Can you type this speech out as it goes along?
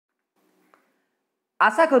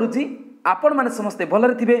आशा करुच्ची आपण मैंने समस्ते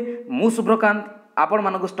भलरे थिबे। मु शुभ्रकांत आपण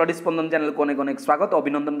मानक स्टडी स्पंदन चैनल को अनेक अनेक स्वागत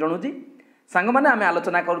अभिनंदन जनाऊँगी। सांग मैंने आम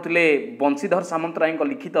आलोचना करुले बंशीधर सामंतराय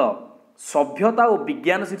लिखित सभ्यता और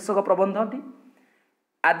विज्ञान शीर्षक प्रबंधटी।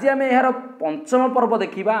 आज आम यार पंचम पर्व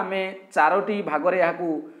देखा आम चारोटी भागरे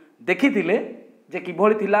यहाँ देखी जे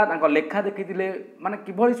किभଳି थिला तांको लेखा देखी माने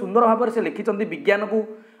किभଳି सुंदर भाव से लिखिं विज्ञान को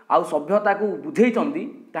आउ सभ्यता को बुझेइचंती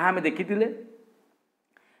ताहा आम देखी।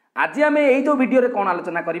 आज आम यही जो वीडियो रे कौन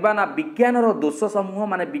आलोचना करबा ना विज्ञान दोष समूह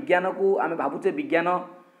माने विज्ञान को आम भावुचे विज्ञान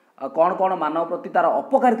कौन कौन मानव प्रति तार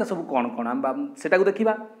अपकारिता सब कौन कौन आम सेटा को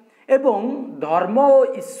देखा एवं धर्म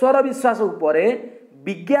और ईश्वर विश्वास उपरे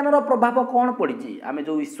विज्ञान प्रभाव कौन पड़ी। आम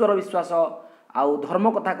जो ईश्वर विश्वास आउ धर्म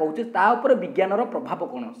कथा कहूचे तापर विज्ञान प्रभाव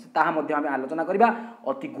कौन ताहा मध्य आम आलोचना करबा।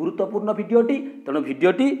 अति गुरुत्वपूर्ण वीडियोटी तेणु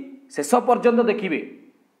वीडियोटी शेष पर्यंत देखिए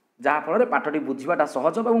जहाँफल पाठटी बुझाटा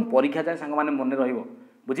सहज और परीक्षा जाए सांग मैंने मन रही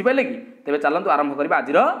बुझिपारे कि तेरे चलतु आरंभ करबा आज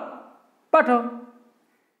पाठ।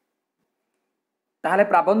 ताहले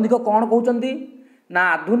प्राबंधिक कौन कहते ना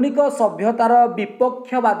आधुनिक सभ्यतार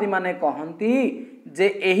विपक्षवादी माने कहती जे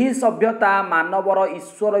एही सभ्यता मानवर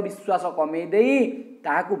ईश्वर विश्वास कमे देई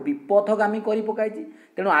ताहाकु विपथगामी करि पकाइछि।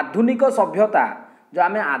 तेणु आधुनिक सभ्यता जो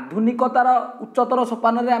आम आधुनिकतार उच्चतर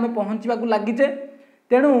सोपान रे आम पहुँचवाक लगिचे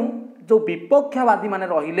तेणु जो विपक्षवादी माने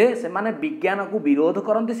रहिले से माने विज्ञान को विरोध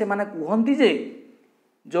करती से माने कहती जे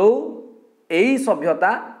जो यही सभ्यता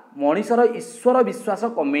मनीषर ईश्वर विश्वास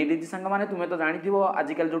कमे देती। सांग माने तुम्हें तो जानी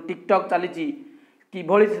आजिकल जो टिकटक चली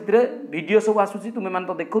किभଳି से वीडियो सब आसूसी तुम्हें मान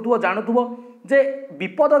तो देखुव जानुव जे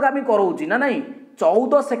विपदगामी कराऊँच ना नहीं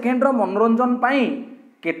 14 सेकेंड मनोरंजन पाई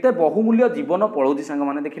केते बहुमूल्य जीवन पलाऊँच सांग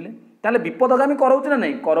मैंने देखिले ताले विपदगामी कराऊँच ना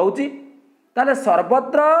नहीं कराऊँच ताले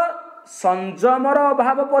सर्वत्र संयमर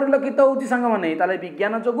अभाव परिलक्षित होउची सांग माने ताले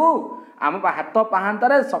विज्ञान जोगु आम हाथ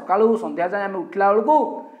पाहांतारे सकाळु संध्या जाए आम उठला बेलू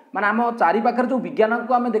माने आम चारि पाखरे जो विज्ञान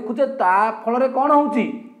को आम देखुचे ता फल कौन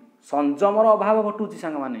होउची संयमर अभाव घटुची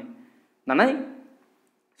सांग माने ना नहीं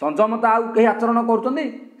संयमता आउ कहीं आचरण करुँच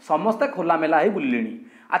समस्ते खोलामेला ही बुलिले।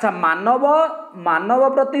 अच्छा मानव मानव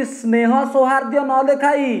प्रति स्नेह सौहार्द्य न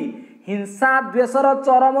देखाई हिंसा द्वेषर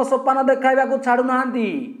चरम सोपान देखा छाड़ू ना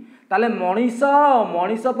ताले मनीष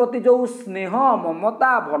मनीष प्रति जो स्नेह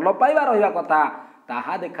ममता भल पाइबा रहा कथा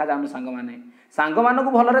ताहा देखा जाऊन सांग माने सांग मान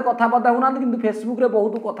को भलरे कथबार्ता होना कि फेसबुक रे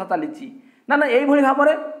बहुत कथा चली ना ना यही भाव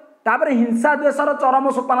में तापर हिंसा द्वेषर चरम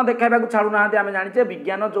सोपान देखा छाड़ू ना आम जाने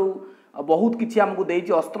विज्ञान जो बहुत किसी आमको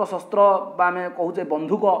देती अस्त्र शस्त्र आम कहूचे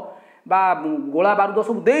बंधुक बा गोला बारूद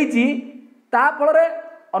सब देती फल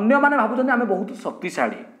अन्य माने भावुं आम बहुत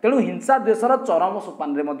शक्तिशाली तेणु हिंसा द्वेषर चरम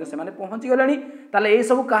सोपान से पहुँची गले ताले ये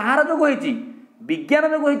सब कहार जो होती विज्ञान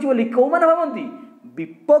जो होती बोली कौ मैंने भावती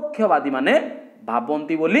विपक्षवादी माने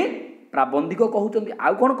भावती बोली प्राबंधिक कहते।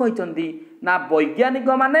 आउ कौन कहते ना वैज्ञानिक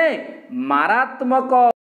माने मारात्मक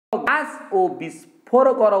गैस और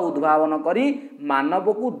विस्फोरकर उद्भावन करी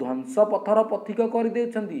मानव को ध्वंस पथर पथिक कर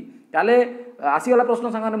देते। आसीगला प्रश्न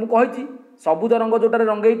सांगे मुझे सबुज रंग जोटारे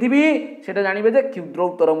रंगई से जानवे जे क्षुद्र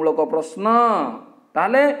उत्तरमूलक प्रश्न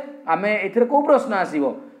ताहले आम ए कौ प्रश्न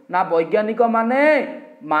आसीबो ना वैज्ञानिक माने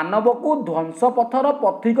मानव को ध्वंस पथर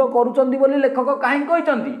पथिक करुचंदी बोली लेखक कहीं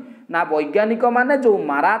कहते ना वैज्ञानिक माने जो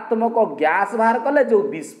मारात्मक गैस बाहर कले जो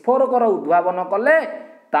विस्फोरकर उद्भावन कले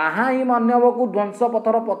ताहा ही मानव को ध्वंस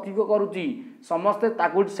पथर पथिक करुची समस्ते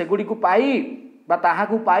सेगुड़ी को पाई बा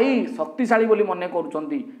ताहाकू पाई शक्तिशाली बोली मन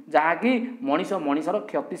करुचंती जहाँकि मनीष मनीषर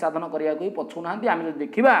क्षति साधन करने को पछुना। आम जो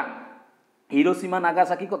देखा हिरोशिमा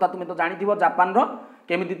नागासाकी कथा तुम्हें तो जानी जापान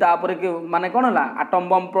केमिति तापर माने कौन है आटम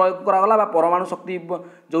बम प्रयोग करागला परमाणु शक्ति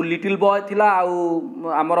जो लिटिल बॉय थिला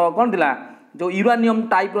आमर कौन थिला जो यूरानियम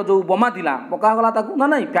टाइप रो जो बोमा थिला पकागला ताकू ना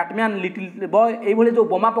नहीं फैटमैन लिटिल बॉय ये जो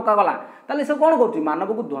बोमा पकागला ताले से कौन करुच्ची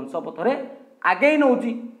मानव को ध्वंस पथरे आगे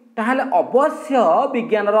नौची। ताहले अवश्य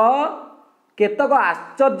विज्ञान केतक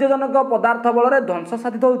आश्चर्यजनक पदार्थ बल ध्वंस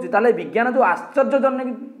साधित होती विज्ञान जो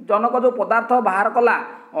आश्चर्यजनक जो पदार्थ बाहर कला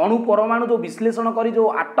अणु परमाणु जो विश्लेषण करी जो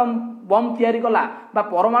आटम बम तैयारी कला बा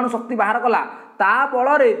परमाणु शक्ति बाहर कला ता बल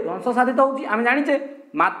ध्वंस साधित होती आम जाचे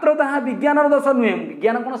मात्र ताहा विज्ञान दोष नुहे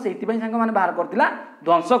विज्ञान कौन से मैंने बाहर करता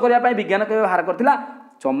ध्वंस करने विज्ञान के बाहर करता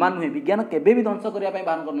जमा नुहे विज्ञान केबे भी ध्वंस करने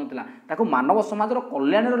बाहर कर मानव समाज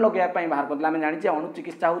कल्याण लगे बाहर करता आम जाने अणु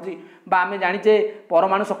चिकित्सा होची आम जाने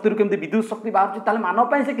परमाणु शक्ति केमती विद्युत शक्ति बाहर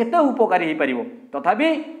मानव से केते उपकारी हो पार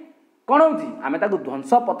तथापि कौन होमें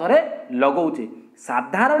ध्वंस पथरे लगौचे।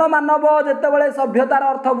 साधारण मानव जितेबाला सभ्यतार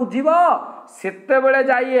अर्थ बुझीब सेतेबेले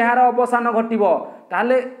जाई यार अवसान घटिब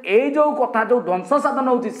ताहले ए जो कथा जो ध्वंस साधन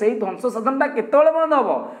होची सेही ध्वंस साधनटा केतेबेले बंद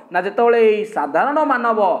हबो ना जेतेबेले साधारण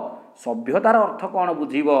मानव सभ्यतार अर्थ कौन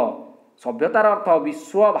बुझीब सभ्यतार अर्थ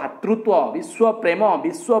विश्व भातृत्व विश्व प्रेम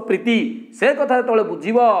विश्व प्रीति से कथा जो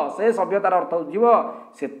बुझीब से सभ्यतार अर्थ बुझीब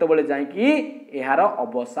सेतबेले जाइकी एहार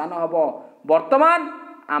अवसान हब। वर्तमान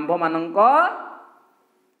आंभ मानक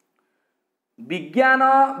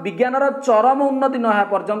विज्ञानर चरम उन्नति न होगा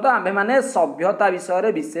पर्यंत आम्भे माने सभ्यता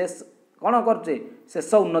विषय विशेष कौन करचे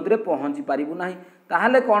शेष उन्नति पहुँची पारिबु नाही।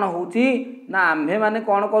 ताहले कौन होची ना आम्भे माने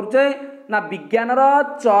कौन करुचे ना विज्ञानर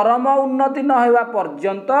चरम उन्नति न होगा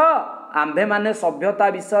पर्यंत आम्भे माने सभ्यता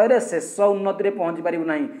विषय शेष उन्नति पहुँची पारिबु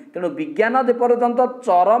नाही। तेणु विज्ञान जे पर्यंत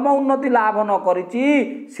चरम उन्नति लाभ न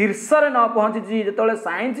करिछि शीर्ष न पहुँची जेतबेले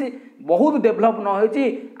साइंस बहुत डेभलप न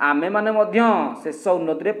होइछि आमे माने मध्य शेष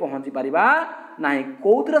उन्नति पहुँची पारिबा नाही।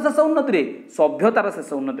 कोउतिर शेष उन्नति सभ्यतार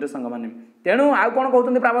शेष उन्नति संग माने। तेणु आ कोन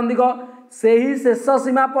कहउछन्ति प्राबंधिक सेही शेष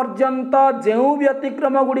सीमा पर्यंत जेउ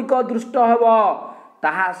व्यतिक्रम गुड़िक दृष्ट हेब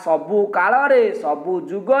ताहा सबु कालरे सबु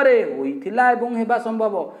जुगरे होइथिला एवं हेबा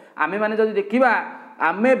संभव। आमे माने जदि देखिबा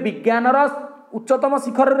आमे विज्ञानर उच्चतम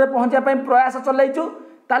शिखर रे पहुँचा पई प्रयास चलैछु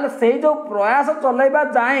ताले सेही जो प्रयास चलैबा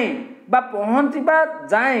जाए बा पहुँचीबा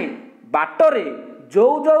जाए बाटरे जो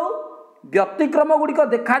जो व्यतिक्रम गुड़िक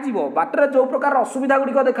देखा बाटरे जो प्रकार असुविधा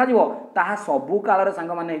गुड़िक देखा ताहा सबु काल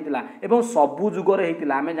सांग मैंने होता एवं सबु जुगरे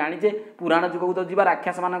होता। आम जाचे पुराण जुग को तो जी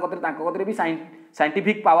राक्षस मान भी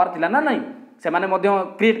साइंटिफिक पावर थिला ना नहीं से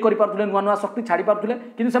क्रिएट कर पारे नुआ नुआ शक्ति छाड़ी पारे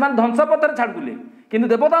कि ध्वंस पथर छाड़ुले कि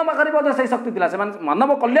देवता पाखे से शक्ति थिला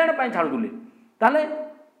मानव कल्याण छाड़ुले। ताले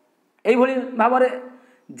यही भाव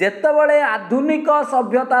जेतेबेले आधुनिक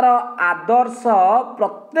सभ्यतार आदर्श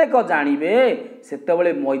प्रत्येक जानिबे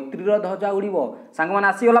सेतेबेले मैत्रीर ध्वजा उड़िब। सांग माने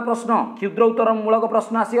आसीगला प्रश्न क्षुद्र उत्तर मूलक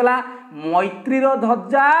प्रश्न आसीगला मैत्रीर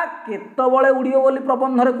ध्वजा केतेबेले उड़िब बोली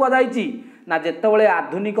प्रबंध रे कुआ जाईची ना जेतेबेले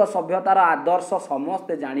आधुनिक सभ्यतार आदर्श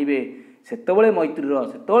समस्ते जानिबे सेतेबेले मैत्रीर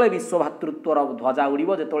सेतेबेले विश्व भातृत्वर ध्वजा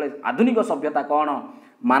उड़िब। जेतेबेले आधुनिक सभ्यता कौन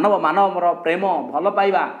मानव मानवर प्रेम भल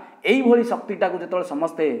पाइबा यही भली शक्तिटा को जो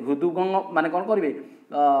समस्ते हृदयंगम माने कौन करेंगे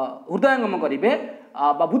हृदयंगम करेंगे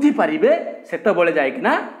बुझीपारे सेतबले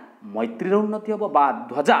जाइकिना मैत्रीर उन्नति हम बा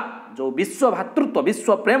ध्वजा जो विश्व भातृत्व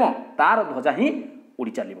विश्व प्रेम तार ध्वजा ही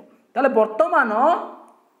उड़ी चलो। ताले वर्तमान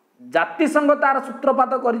जातिसंघ तार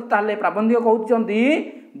सूत्रपात कर प्राबंधिक कहते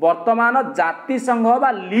वर्तमान जातिसंघ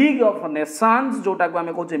बा लीग ऑफ नेशंस जोटा को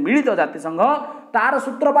आम कहे मिलित जातिसंघ तार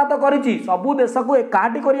सूत्रपात करिछि सबु देश को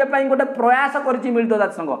एकाठी करने गोटे प्रयास करिछि मिलित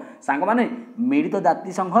जातिसंघ। सांग माने मिलित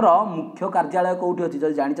जातिसंघर मुख्य कार्यालय कौटी अच्छी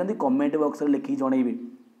जब जानते कमेंट बॉक्स लिखिक जनइबे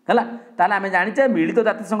है। ताहले आम जाचे मिलित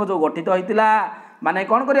जातिसंघ जो गठित होता माने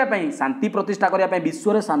कौन करने शांति प्रतिष्ठा करने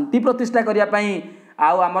विश्व में शांति प्रतिष्ठा करने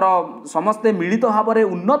आमर समस्ते मिलित भाव में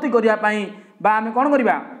उन्नति करने आम कौन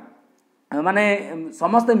करवा माने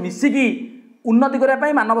समस्ते मिसिकी उन्नति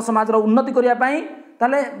करने मानव समाजर उन्नति करने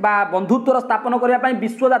ताले बा बंधुत्वर स्थापन करने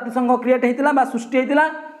विश्व जातिसंघ क्रिएट होता बा सृष्टि होता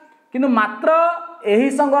किंतु मात्र यही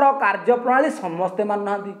संघर कार्यप्रणाली समस्ते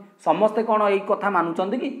मानुना समस्ते कौन यही कथा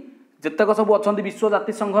मानुंट कि जितक सब अच्छा विश्व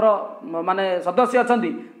जातिसंघर माने सदस्य अच्छा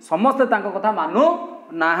समस्ते कथा मानु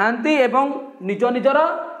नाहांती एवं निज निजर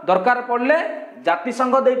दरकार पड़े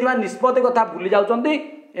जातिसंघ देइथिबा निष्पत्ति कथा भूली जाउचंती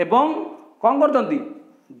एवं कौन करचंती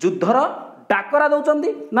युद्धर डाकरा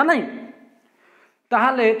दौचंती ना नहीं।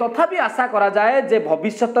 ताहले तथापि आशा करा जाए जे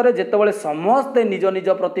भविष्यत रे जेतेबेले समस्ते निज निज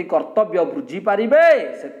प्रति कर्तव्य बुझी पारिबे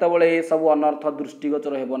सेतेबेले सब अनर्थ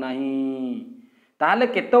दृष्टिगोचर हेबो नाही। ताहले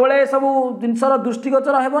केतेबेले सब जिनसर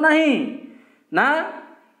दृष्टिगोचर हेबो नाही ना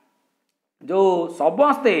जो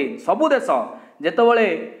समस्ते सबु देश जेतेबेले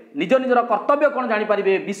निज निजर कर्तव्य कौन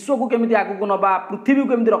जानीपारे विश्व को केमी आगू को नवा पृथ्वी को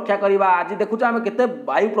केमी रक्षा करवा। आज देखुचे आम केते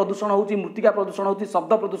वायु प्रदूषण होची मृत्तिका प्रदूषण होची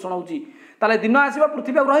शब्द प्रदूषण होची ताले दिन आसीबा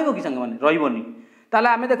पृथ्वी आ रहिबो कि संग माने रहिबोनी। ताले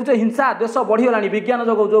आम देखुचे हिंसा द्वेष बढ़ीगलानी विज्ञान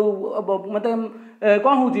जगह जो मत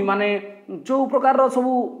कौन होची माने जो प्रकार सब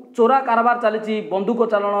चोरा कारबार चली बंदूक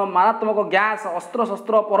चालन मारात्मक गैस अस्त्र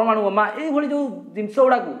शस्त्र परमाणु बोमा ये जो जिनस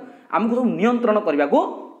गुड़ा आमको सब नियंत्रण करने को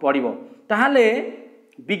पड़ो। ताहले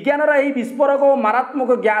विज्ञान यही विस्फोरक और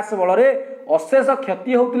मारात्मक गैस बल अशेष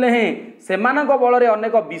क्षति होते हैं से बल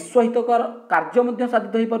अनेक विश्वहितकर कार्य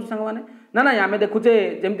साधित हो पार सांग मैंने ना ना आम देखुचे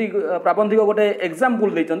जमी प्राबंधिक गोटे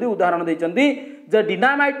एग्जाम्पल देते उदाहरण देते जे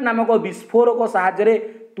डिनामाइट नामक विस्फोरक साहाय्य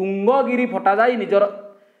तुंगगिरी फटा जाए निजर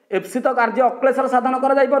एप्सित कार्य अक्लेशर साधन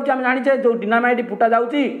कर जाचे जो डिनामाइट फुटा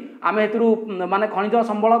जाऊँगी आम ए माने खनिज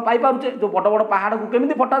संबल पाइपे जो बड़ बड़ पहाड़ को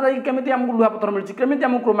केमी फटा जाए केमी आमको लुहापथर मिली केमी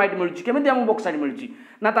आमको क्रोमाइट मिली केमी आमको बक्साइट मिली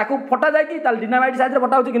ना ताकू फटा जाए डिनामाइट साइज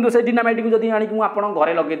फटा हो कि से डिनामाइट को जब आनिक मुझे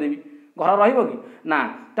घरे लगेदेवी घर रही ना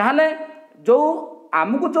ताहले जो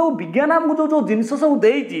आमको जो विज्ञान आमको जो जिनस सब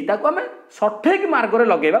देती आम सठिक मार्ग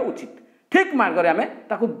लगेवा उचित ठीक मार्ग आम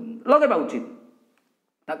लगेवा उचित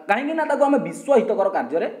कहीं आम विश्व हितकर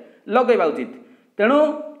कार्य लगेवा उचित। तेणु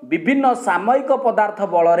विभिन्न सामयिक पदार्थ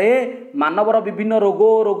बल मानवर विभिन्न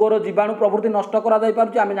रोगर जीवाणु प्रभृति नष्ट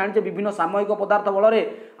करें जाने विभिन्न सामयिक पदार्थ बल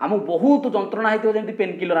आम बहुत जंत्रणा होती जमी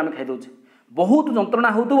पेन किलर आम खाईदे बहुत जंत्रणा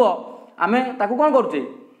हो आम ताकू कौन करुचे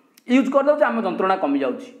यूज करदे आम जंत्रणा कमी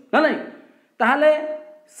जाऊँगी ना नहीं ताहले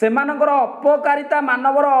सेमानकर अपकारिता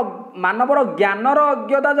मानवर ज्ञानर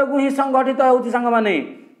अज्ञता जो ही संगठित होती सांग माने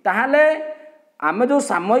ताहले आम जो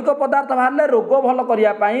सामयिक पदार्थ बाहर रोग भल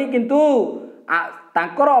करने किंतु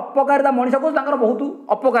तांकर अपकारिता मनीष को बहुत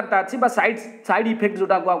अपकारिता अच्छी साइड इफेक्ट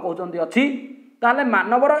जोटा कहते अच्छी ताहले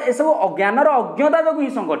मानवर ए सब अज्ञानर अज्ञता जो ही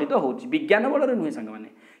संगठित होची विज्ञान बल नुहे सांग माने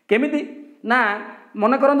केमिति ना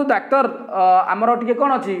मन करंतु डाक्टर आमर टिके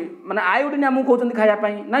कौन अच्छी माने आयोडीन आमको कहते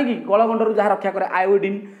खायापाई ना कि गलगंडर जहाँ रक्षा करे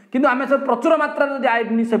आयोडीन किंतु आम सब प्रचुर मात्रा जो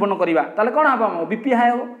आयोडीन सेवन करवा ताले कौन हम बीपी हाई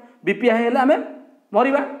हम बीपी हाई हेले आम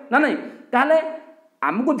मरिबा ना नहीं ताहले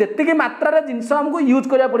आमको जितकी मात्रा जिनस आमको यूज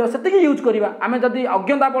करा पड़ो से यूज करवा आम जदि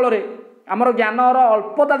अज्ञता बल आमर ज्ञानर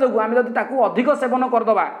अल्पता जो आम जदि ताकू अधिक सेवन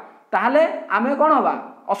करदे ताहले आम कौन हवा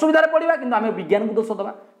असुविधा पड़ा कि आम विज्ञान को दोष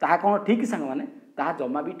दबा ताहा कौन ठीक सांग मैंने ताहा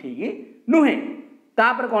जमा भी ठीक नुहे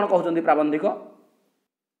तापर कौन कहते प्राबंधिक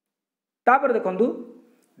तापर देखु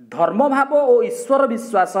धर्म भाव और ईश्वर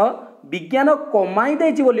विश्वास विज्ञान कमाई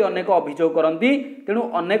देछि बोली अनेक अभियोग करती तेणु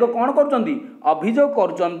अनेक कौन अभियोग कर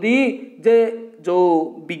जो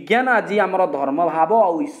विज्ञान आज आमर धर्म भाव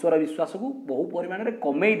और ईश्वर विश्वास को बहु परिमाण में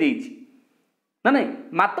कमई देछि ना नहीं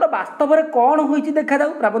मात्र वास्तव में कौन होइछि देखा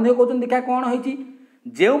जाऊ प्राबंधिक कहते देखा कौन होइछि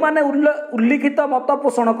जो माने उल्लिखित मत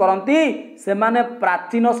पोषण करती से माने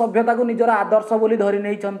प्राचीन सभ्यता को निजर आदर्श बोली धरी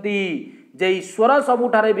नहीं जे ईश्वर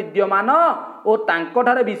सबुठारे विद्यमान और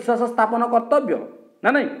तांकोठारे विश्वास स्थापन कर्तव्य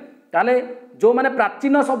ना नहीं ताले जो माने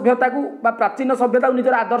प्राचीन सभ्यता को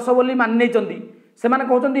निजर आदर्श बोली मान नहीं से माने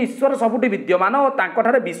कहते ईश्वर सबुठी विद्यमान और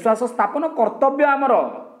तांकोठारे विश्वास स्थापन कर्तव्य आमर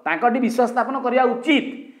तांकोटी विश्वास स्थापन करिया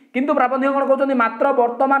उचित किंतु प्राबंधिक कौन कहते मात्र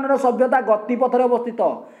वर्तमान सभ्यता गतिपथरे अवस्थित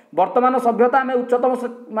वर्तमान सभ्यता आम उच्चतम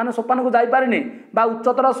मान सोपान को जापारे बा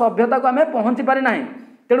उच्चतर सभ्यता को आम पहुँची पारि ना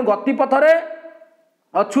तेणु गतिपथरे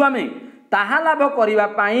अच्छु आम ताहा लाभ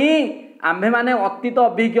करने आम्भे माने अतीत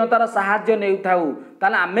अभिज्ञतार साहाय्य नहीं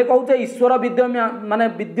ताले आमे कहूचे ईश्वर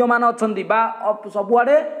विद्यमान अच्छी बा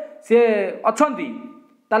सबुआड़े सी अच्छा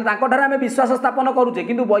ताले तांकोठारे आमे विश्वास स्थापन करुचे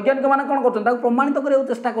किंतु वैज्ञानिक माने कौन कर प्रमाणित करने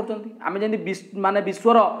चेष्टा करें माने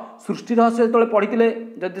विश्वर सृष्टि रहस्य जो पढ़ी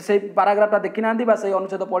जदि से पाराग्राफटा देखी ना से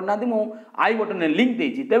अनुच्छेद पढ़ी ना मु आई बटन लिंक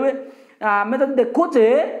देती तेरे आम जब देखुचे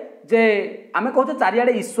जे आम कहते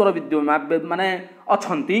चारिआडे ईश्वर विद्यमान माने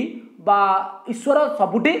अच्छी बा ईश्वर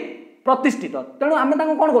सबुठी प्रतिष्ठित तेणु आम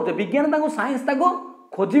कौन करते विज्ञान साइंस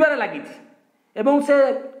खोजार लगी से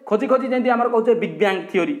खोजी खोजी जमी आम कहते बिग बैंग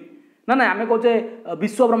थियोरी ना ना आम कहते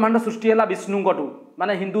विश्व ब्रह्मांड सृष्टि है विष्णु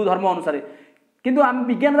माने हिंदू धर्म अनुसार किंतु आम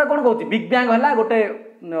विज्ञान कौन कहते बिग बैंग है गोटे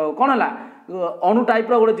कौन है अणु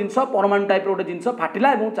टाइप्र गोटे जिनस परमाणु टाइप्र गोटे जिनस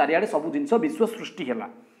फाटिला चारिआडे सब जिनस विश्व सृष्टि है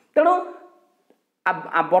तेणु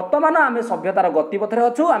वर्तमान आम सभ्यतार गतिपथरे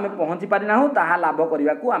अच्छु आम पहुँची पारिना ताहा लाभ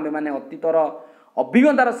करने को आम मैंने अतीतर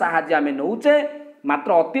अभिज्ञतार साहाय्य आम नौचे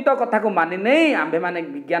मात्र अतीत कथा को मानि नहीं आम्भे माने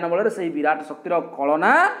विज्ञान बल से विराट शक्तिर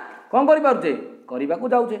कलना कौन करें करने को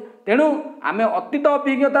जाऊे तेणु आम अतीत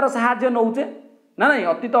अभिज्ञतार साहाय्य नौचे ना नहीं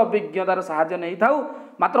अतीत अभिज्ञतार साहाय्य नहीं था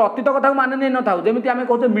मात्र अतीत कथा को मानि नहीं न था जमी आम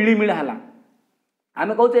कहते मिलीमिला है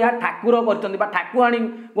आम कहते यहाँ ठाकुर कर ठाकुराणी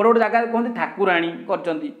गोटे गोटे जगह कहते ठाकुराणी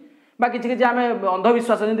कर किसी किसी आम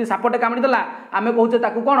अंधविश्वास जमी सापटे कामुड़ीदेला आम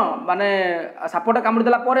कहचे कौन माने सापटे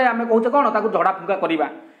कामुड़ीदेला आम कहचे कौन ताकू झड़ा फुंका करवा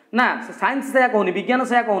ना साइंस से कहूनी विज्ञान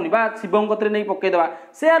से कहूनी बा शिव कतरे नहीं पकईदेवा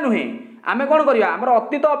से नुहे आम कौन करवा आम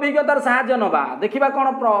अतीत अभिज्ञतार साहाय्य नवा देखा कौन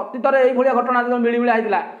अतीत ये घटना जो मिलीमिला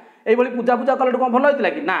होता ये पूजा पूजा कले कौन भल होता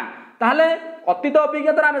कि ना ताहले अतीत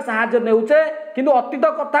अभिज्ञतार आम साहाय्य नेउचे किंतु अतीत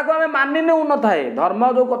कथा को आम मानि नेउ न थाए धर्म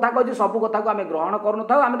जो कथा कही सब कथा को आम ग्रहण करूँ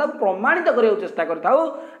आम प्रमाणित करने चेष्टा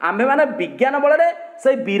करें माने विज्ञान बल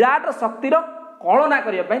से विराट शक्तिर कलना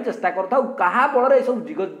करने चेष्टा करूँ क्या बल सब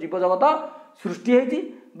जीव जगत सृष्टि होती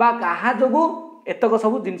क्या जो एतक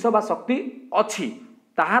सब जिनस बा शक्ति अच्छी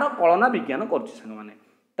ताहार कलना विज्ञान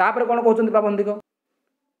कर कौन कहते प्राबंधिक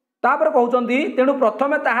तापर कहते तेणु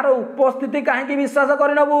प्रथमे ताहार उपस्थिति कहीं विश्वास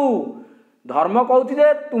करनबू धर्म कहूँ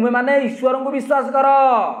जे तुम्हें माने ईश्वर को विश्वास कर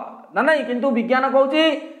ना नहीं किंतु विज्ञान कहूँ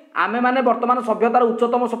आमे माने वर्तमान सभ्यतार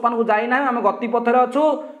उच्चतम सोपान को जाइना आम गतिपथरे अच्छु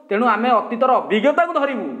तेणु आम अतीतर अभिज्ञता को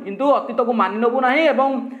धरबू किंतु अतीत को मानि नबू ना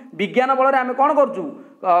एवं विज्ञान बल आम कौन करूँ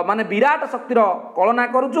माने विराट शक्तिर कलना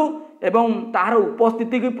करुचु एवं ताहार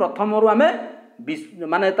उपस्थिति की प्रथम आम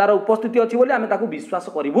माने तार उपस्थिति अच्छी बोली आम ताकू विश्वास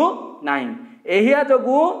करूँ ना एहिया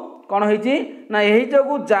जोगु कौन होइछि ना एही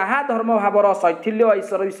जोगु जहाँ धर्म भावर शैथिल्य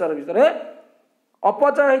ईश्वर विषय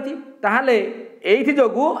अपचय होती ताहले एइथि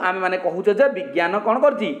जोगु आमे माने कहूचे जे विज्ञान कौन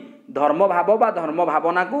करछि धर्म भाव बा धर्म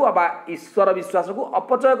भावना को बा ईश्वर विश्वास को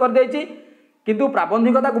अपचय कर देछि किंतु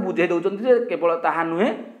प्राबंधिकता को बुझे दउचंती जे केवल ताहा नुहे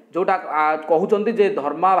जोटा कहउचंती जे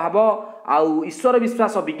धर्म भाव आउ ईश्वर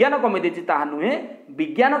विश्वास विज्ञान कमे देछि ताहा नुहे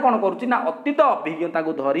विज्ञान कौन करूछि ना अतीत अभिज्ञता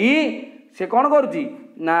को धरी से कौन करूछि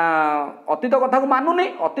ना अतीत कथा को मानुनी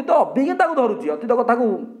अतीत अभिज्ञता को धरुछि अतीत कथा को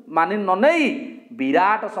मानि न नै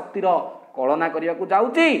विराट शक्तिर कलना करिया को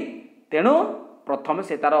जाउछि तेणु प्रथम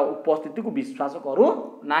से तार उपस्थिति को विश्वास करू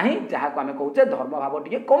नाही जहाँ को आमे कहूचे धर्म भाव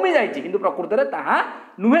टिके कमी जाइछि किंतु प्रकृति रे ताहा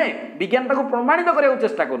नुहे विज्ञान ताको प्रमाणित करिया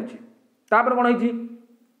चेष्टा करूछि तापर कोन होइछि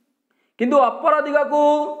किंतु अपर दिग को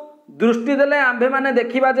दृष्टि देले आम्भे माने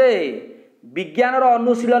देखिबा जे विज्ञान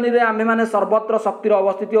अनुशीलन रे आम्भे माने सर्वत्र शक्तिर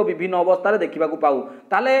अवस्थिति और विभिन्न अवस्था देखा पाऊ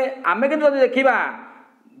ताले आमे किंतु जदि देखिबा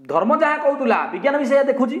धर्म जहाँ कहूला विज्ञान भी से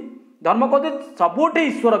देखुछि धर्म कहते सबुठी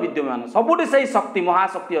ईश्वर विद्यमान सबुठी से शक्ति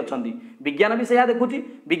महाशक्ति अच्छा विज्ञान भी से देखुछि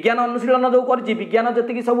विज्ञान अनुशीलन जो कर विज्ञान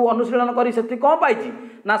जी सब अनुशीलन कर कौन पाई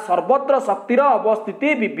ना सर्वत्र शक्तिर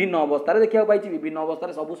अवस्थिति विभिन्न अवस्था देखा पाई विभिन्न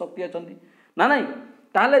अवस्था सब शक्ति अच्छा ना नहीं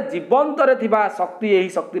ताहले जीवंत थिबा शक्ति यही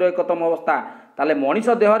शक्तिर एकतम अवस्था ताले मनीष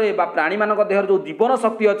देहरे बा प्राणी मान देहर जो जीवन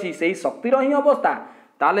शक्ति अच्छी से शक्तिर ही अवस्था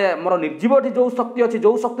ताले मोर निर्जीव जो शक्ति अच्छी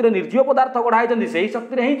जो शक्ति निर्जीव पदार्थ गढ़ाई से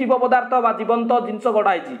शक्ति ही जीव पदार्थ बा जीवंत जिनस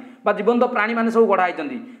गढ़ाई बा जीवंत प्राणी मैंने सब गढ़ाई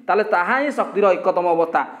ताले ताहा ही शक्तिर एकतम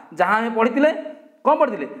अवस्था जहाँ आम पढ़ी कौन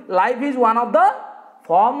पढ़ी life is one of the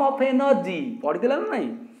form of energy पढ़ी ना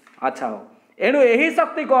नहीं अच्छा हो एणु यही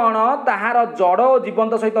शक्ति कौन ताहार जड़ और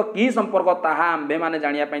जीवंत सहित कि संपर्क ताहा आम्भे माने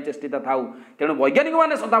जानिया चेष्टित थाउ तेणु वैज्ञानिक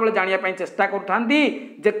मैंने सदाबले जानिया चेष्टा करुथांती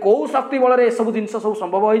कौ शक्ति बल सब जिन सब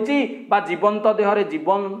संभव होइछि बा जीवंत देहरे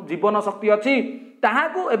जीवन शक्ति अच्छी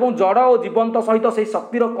ताहाकू एवं जड़ और जीवंत सहित से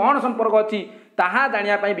शक्तिर कौन संपर्क अच्छी ताहा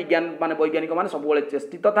जानिया विज्ञान माने वैज्ञानिक मैंने सबुले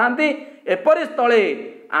चेष्टित थांती एपरि स्थले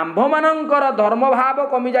आम्भ मानकर धर्म भाव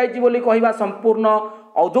कमी जाइछि बोली कहिबा संपूर्ण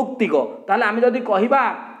अयौक्तिक ताहले आमे जदि कहिबा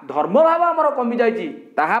धर्म भाव आमर कमी जाइछि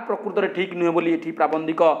ताहा प्रकृत रे ठीक नुहे बोली एठी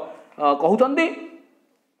प्राबंधिक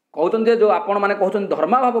कहउचंती जो आपण माने कहउचंती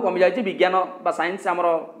धर्म भाव कमी जाइछि विज्ञान बा साइंस आमर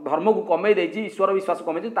धर्म को कमे देछि ईश्वर विश्वास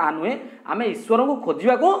कमे ताहा नुहे आमे ईश्वर को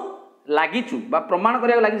खोजिबा को लागिछु बा प्रमाण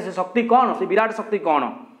करिया लागि से शक्ति कौन से विराट शक्ति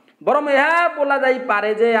कौन बरम यह बोला जाई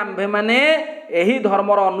पारे जे आम्भे माने एही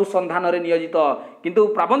धर्मर अनुसंधान रे नियोजित किंतु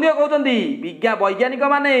प्राबंधिक कहउचंती वैज्ञानिक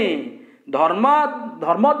माने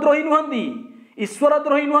धर्मद्रोही नुहंती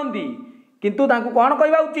ईश्वरद्रोही नुहंती किंतु तांको कौन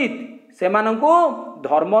कहवा उचित से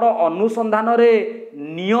धर्मर अनुसंधान रे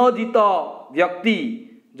नियोजित व्यक्ति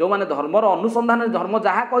जो माने धर्मर अनुसंधान धर्म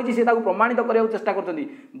जहाँ कही से प्रमाणित करने चेष्टा कर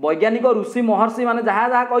वैज्ञानिक ऋषि महर्षि मैंने जहाँ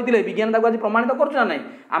जहाँ कहते विज्ञान आज प्रमाणित करुना ना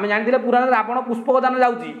आम जानते पुराण रावण पुष्पकदान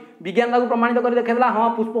जाऊँगी विज्ञान प्रमाणित कर देखा हाँ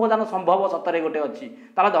पुष्पकदान संभव सतरे गोटे अच्छी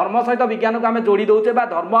धर्म सहित विज्ञान को आम जोड़ी दौचे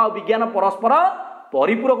धर्म और विज्ञान परस्पर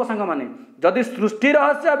परिपूरक सांग माने जदि सृष्टि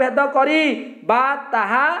रहस्य भेद करी बा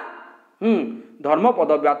ताहा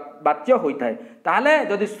धर्मपद वाच्य होता है ताहले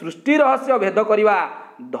जदि सृष्टि रहस्य भेद करवा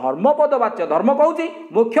धर्मपद वाच्य धर्म कहूँ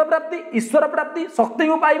मोक्ष प्राप्ति ईश्वर प्राप्ति शक्ति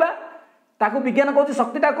को पाइबा ताकू विज्ञान कहूँ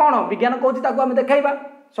शक्तिटा कौन विज्ञान कहूँ ताकू आम देखाइबा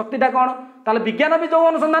शक्तिटा कौन ताहले विज्ञान भी जो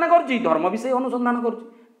अनुसंधान करुच्ची धर्म भी से अनुसंधान करुच्ची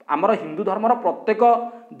आमर हिंदू धर्मर प्रत्येक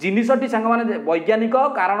जिनिसटी सांग माने वैज्ञानिक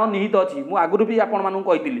कारण निहित अच्छी मु आगुरी भी आपण मानू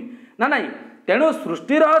कही ना नाई तेणु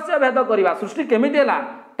सृष्टि रहस्य भेद करवा सृष्टि केमिति हैला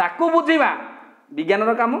ताकू बुझीबा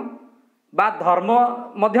विज्ञानर काम बा धर्म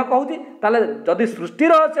मध्य कहूँ ताले जदि सृष्टि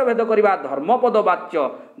रहस्य भेद करवा धर्मपद वाच्य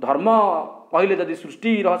धर्म कहले जदि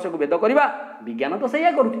सृष्टि रहस्य को भेद करवा विज्ञान तो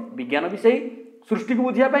सैया करुच्ची विज्ञान भी सही सृष्टि को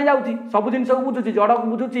बुझापी जाऊँगी सब जिन को बुझुची जड़ को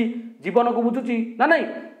बुझुची जीवन को बुझुची ना नहीं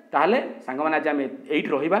ताहले सांग माने आज आम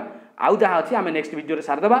एइट रहिबा आउ जहाँ अच्छी आम नेक्स्ट वीडियो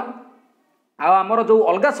सारदेबा आमर जो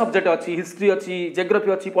अलग सब्जेक्ट अच्छी हिस्ट्री अच्छी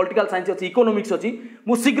जियोग्राफी अच्छी पॉलिटिकल साइंस अच्छी इकोनॉमिक्स अच्छी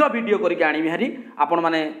मु शीघ्र वीडियो करके आनी हारी आपण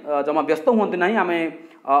मैंने जमा व्यस्त हूँ ना आम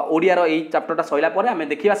ओडियार यही चैप्टरटा सैला पर आम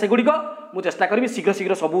देखा से गुड़िक मुझे चेष्टा करी शीघ्र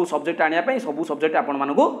शीघ्र सबू सब्जेक्ट आने सबू सब्जेक्ट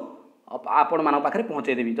आपण मान पाखे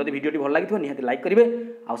पहुँचेदेवी जब वीडियो भल लगी निहाती लाइक करेंगे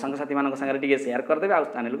आउ सांगसाथी मान सागर शेयर करदे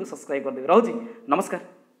चैनल को सब्सक्राइब करदे रोची नमस्कार।